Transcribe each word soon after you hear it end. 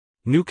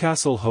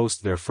Newcastle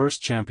host their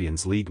first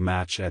Champions League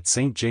match at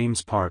St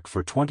James Park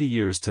for 20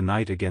 years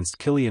tonight against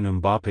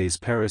Kylian Mbappe's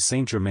Paris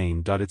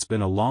Saint-Germain. It's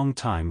been a long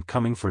time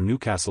coming for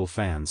Newcastle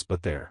fans,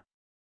 but they're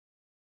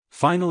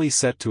finally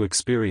set to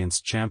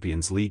experience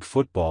Champions League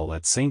football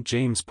at St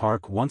James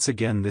Park once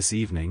again this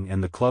evening,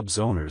 and the club's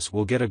owners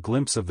will get a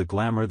glimpse of the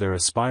glamour they're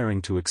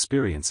aspiring to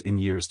experience in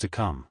years to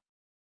come.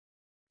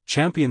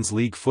 Champions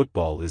League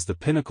football is the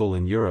pinnacle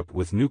in Europe,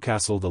 with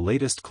Newcastle the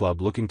latest club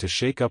looking to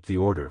shake up the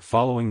order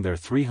following their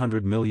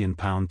 £300 million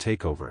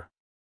takeover.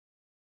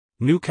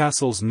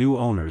 Newcastle's new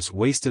owners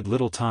wasted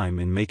little time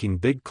in making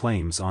big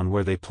claims on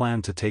where they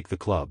plan to take the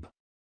club.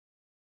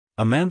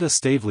 Amanda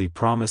Staveley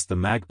promised the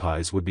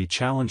Magpies would be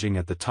challenging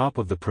at the top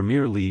of the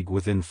Premier League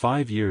within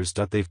 5 years.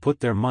 They've put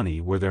their money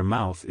where their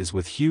mouth is,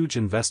 with huge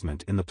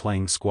investment in the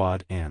playing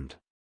squad and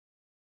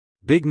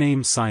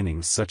big-name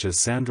signings such as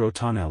Sandro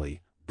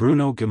Tonelli,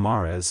 Bruno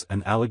Guimaraes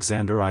and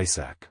Alexander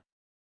Isak.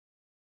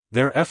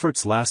 Their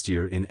efforts last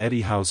year in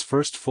Eddie Howe's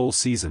first full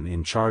season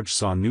in charge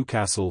saw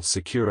Newcastle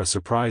secure a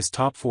surprise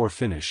top-4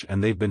 finish,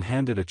 and they've been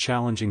handed a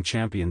challenging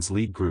Champions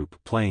League group.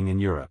 Playing in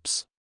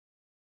Europe's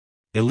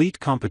elite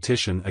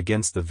competition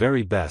against the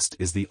very best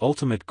is the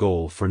ultimate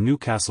goal for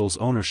Newcastle's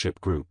ownership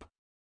group.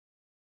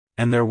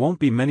 And there won't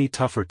be many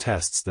tougher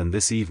tests than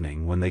this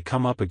evening when they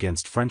come up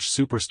against French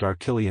superstar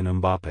Kylian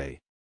Mbappe,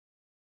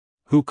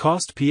 who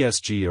cost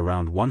PSG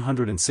around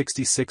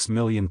 £166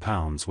 million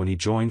when he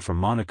joined from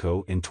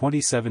Monaco in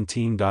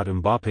 2017.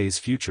 Mbappe's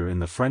future in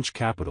the French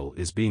capital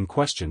is being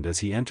questioned as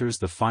he enters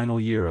the final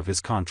year of his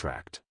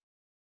contract.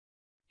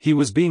 He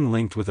was being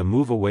linked with a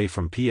move away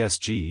from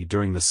PSG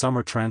during the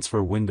summer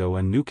transfer window,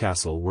 and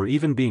Newcastle were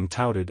even being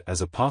touted as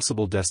a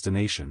possible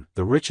destination.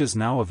 The riches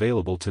now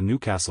available to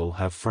Newcastle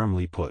have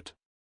firmly put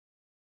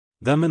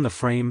them in the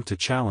frame to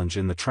challenge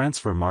in the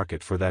transfer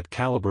market for that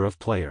caliber of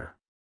player.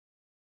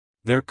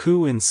 Their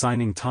coup in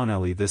signing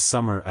Tonelli this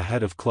summer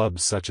ahead of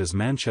clubs such as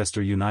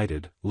Manchester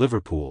United,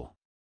 Liverpool,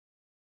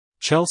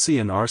 Chelsea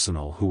and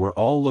Arsenal, who were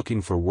all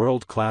looking for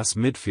world-class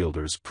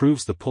midfielders,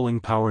 proves the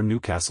pulling power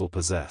Newcastle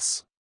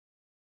possess.